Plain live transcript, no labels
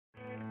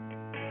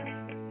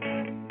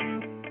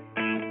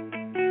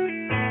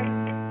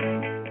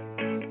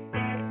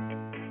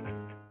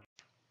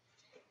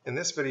In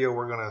this video,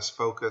 we're going to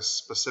focus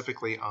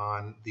specifically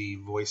on the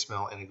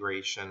voicemail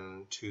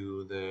integration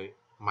to the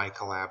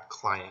MiCollab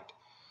client.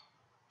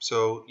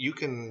 So you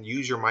can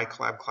use your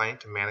MiCollab client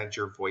to manage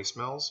your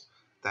voicemails.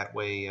 That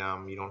way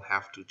you don't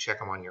have to check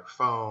them on your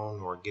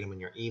phone or get them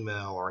in your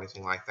email or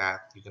anything like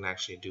that. You can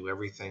actually do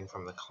everything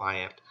from the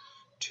client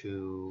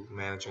to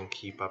manage and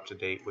keep up to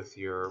date with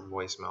your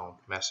voicemail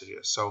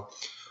messages. So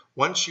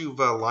once you've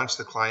launched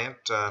the client,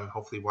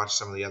 hopefully watch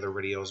some of the other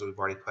videos that we've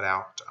already put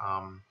out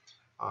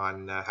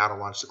on how to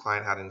launch the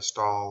client, how to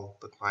install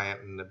the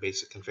client, and the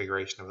basic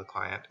configuration of the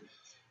client.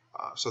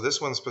 So this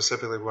one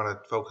specifically, we're going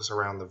to focus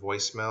around the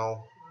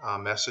voicemail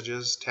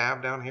messages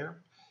tab down here.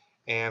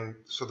 And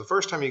so the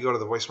first time you go to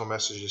the voicemail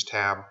messages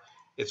tab,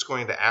 it's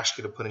going to ask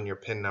you to put in your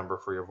PIN number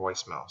for your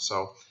voicemail.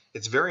 So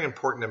it's very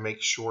important to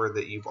make sure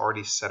that you've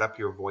already set up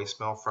your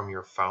voicemail from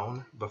your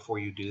phone before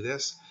you do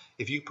this.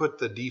 If you put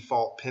the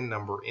default PIN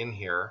number in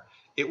here,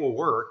 it will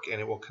work and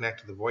it will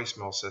connect to the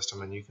voicemail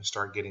system and you can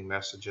start getting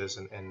messages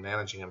and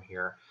managing them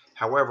here.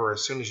 However,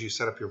 as soon as you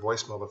set up your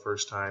voicemail the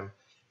first time,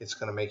 it's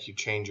going to make you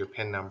change your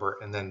PIN number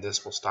and then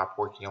this will stop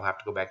working. You'll have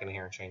to go back in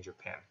here and change your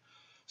PIN.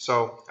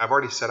 So I've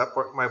already set up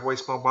my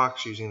voicemail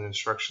box using the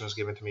instructions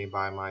given to me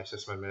by my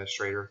system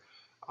administrator.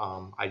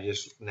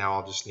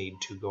 I'll just need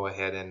to go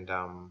ahead and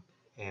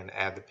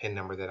add the PIN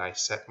number that I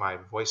set my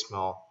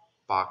voicemail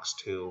box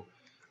to.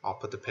 I'll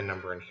put the PIN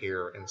number in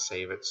here and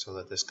save it so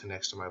that this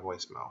connects to my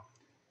voicemail.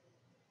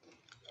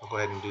 I'll go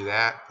ahead and do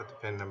that, put the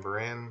PIN number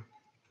in.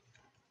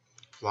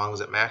 As long as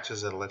it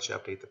matches, it'll let you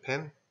update the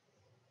PIN.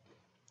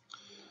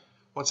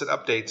 Once it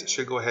updates, it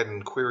should go ahead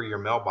and query your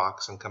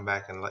mailbox and come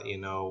back and let you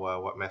know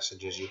what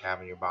messages you have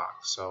in your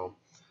box. So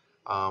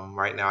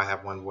right now I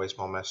have one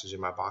voicemail message in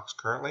my box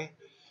currently.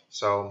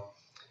 So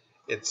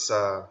it's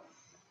so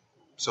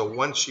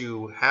once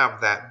you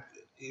have that,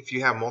 if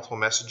you have multiple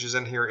messages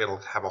in here, it'll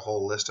have a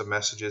whole list of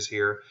messages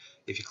here.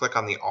 If you click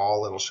on the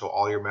all, it'll show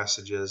all your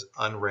messages.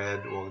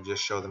 Unread will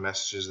just show the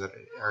messages that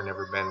are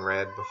never been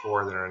read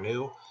before that are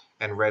new,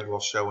 and read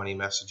will show any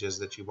messages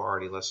that you've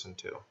already listened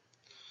to.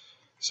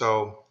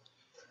 So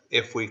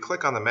if we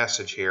click on the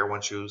message here,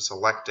 once you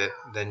select it,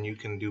 then you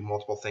can do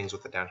multiple things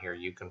with it down here.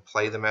 You can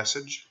play the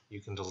message, you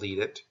can delete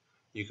it,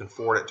 you can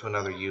forward it to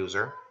another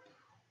user,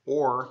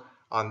 or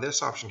on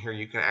this option here,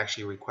 you can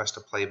actually request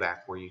a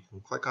playback where you can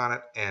click on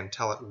it and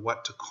tell it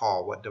what to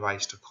call, what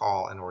device to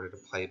call in order to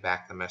play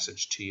back the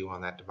message to you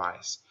on that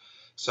device.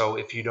 So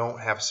if you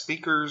don't have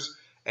speakers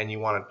and you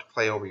want it to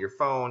play over your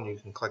phone, you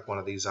can click one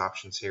of these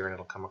options here and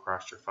it'll come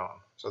across your phone.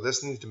 So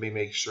this needs to be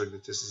made sure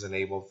that this is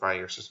enabled by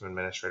your system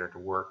administrator to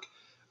work.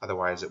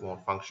 Otherwise it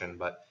won't function,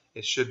 but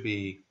it should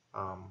be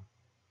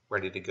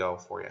ready to go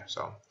for you.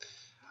 So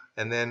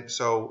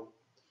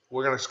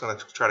we're just going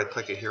to try to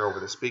click it here over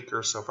the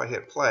speaker. So if I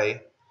hit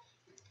play,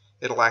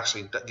 it'll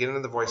actually get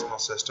into the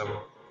voicemail system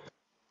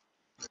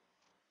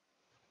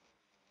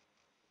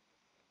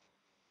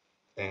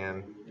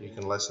and you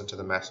can listen to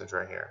the message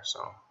right here.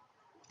 So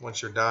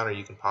once you're done, or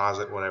you can pause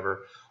it, whatever.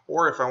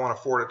 Or if I want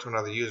to forward it to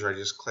another user, I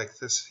just click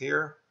this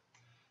here,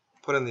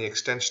 put in the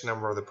extension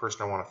number of the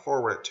person I want to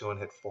forward it to and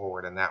hit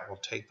forward, and that will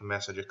take the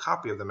message, a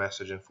copy of the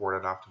message, and forward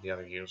it off to the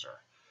other user.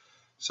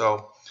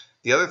 So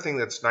the other thing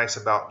that's nice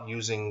about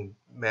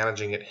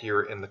managing it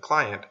here in the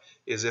client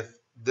is if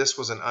this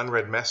was an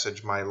unread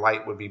message, my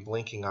light would be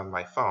blinking on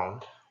my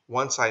phone.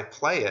 Once I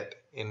play it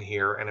in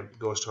here and it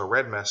goes to a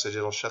read message,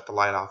 it'll shut the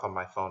light off on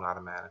my phone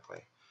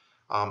automatically.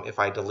 If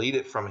I delete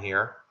it from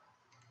here,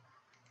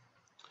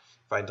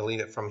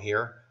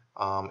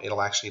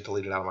 it'll actually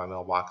delete it out of my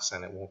mailbox,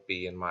 and it won't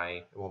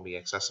be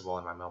accessible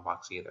in my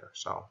mailbox either.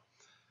 So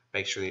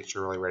make sure that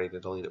you're really ready to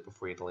delete it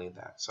before you delete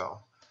that. So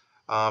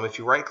if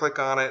you right click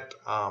on it,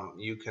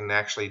 you can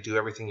actually do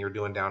everything you're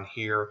doing down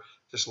here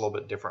just a little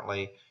bit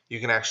differently.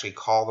 You can actually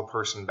call the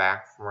person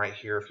back from right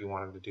here if you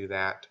wanted to do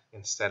that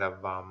instead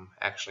of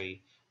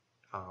actually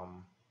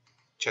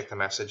check the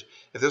message.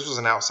 If this was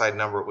an outside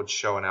number, it would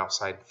show an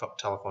outside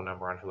telephone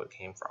number on who it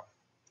came from.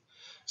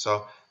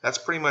 So that's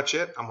pretty much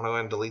it. I'm going to go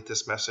ahead and delete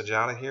this message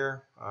out of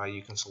here.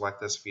 You can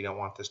select this if you don't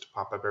want this to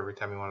pop up every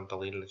time you want to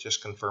delete it. It's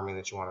just confirming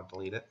that you want to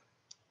delete it.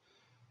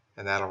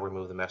 And that'll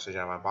remove the message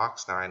out of my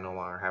box. Now I no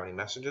longer have any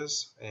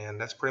messages.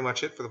 And that's pretty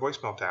much it for the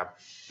voicemail tab.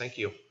 Thank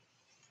you.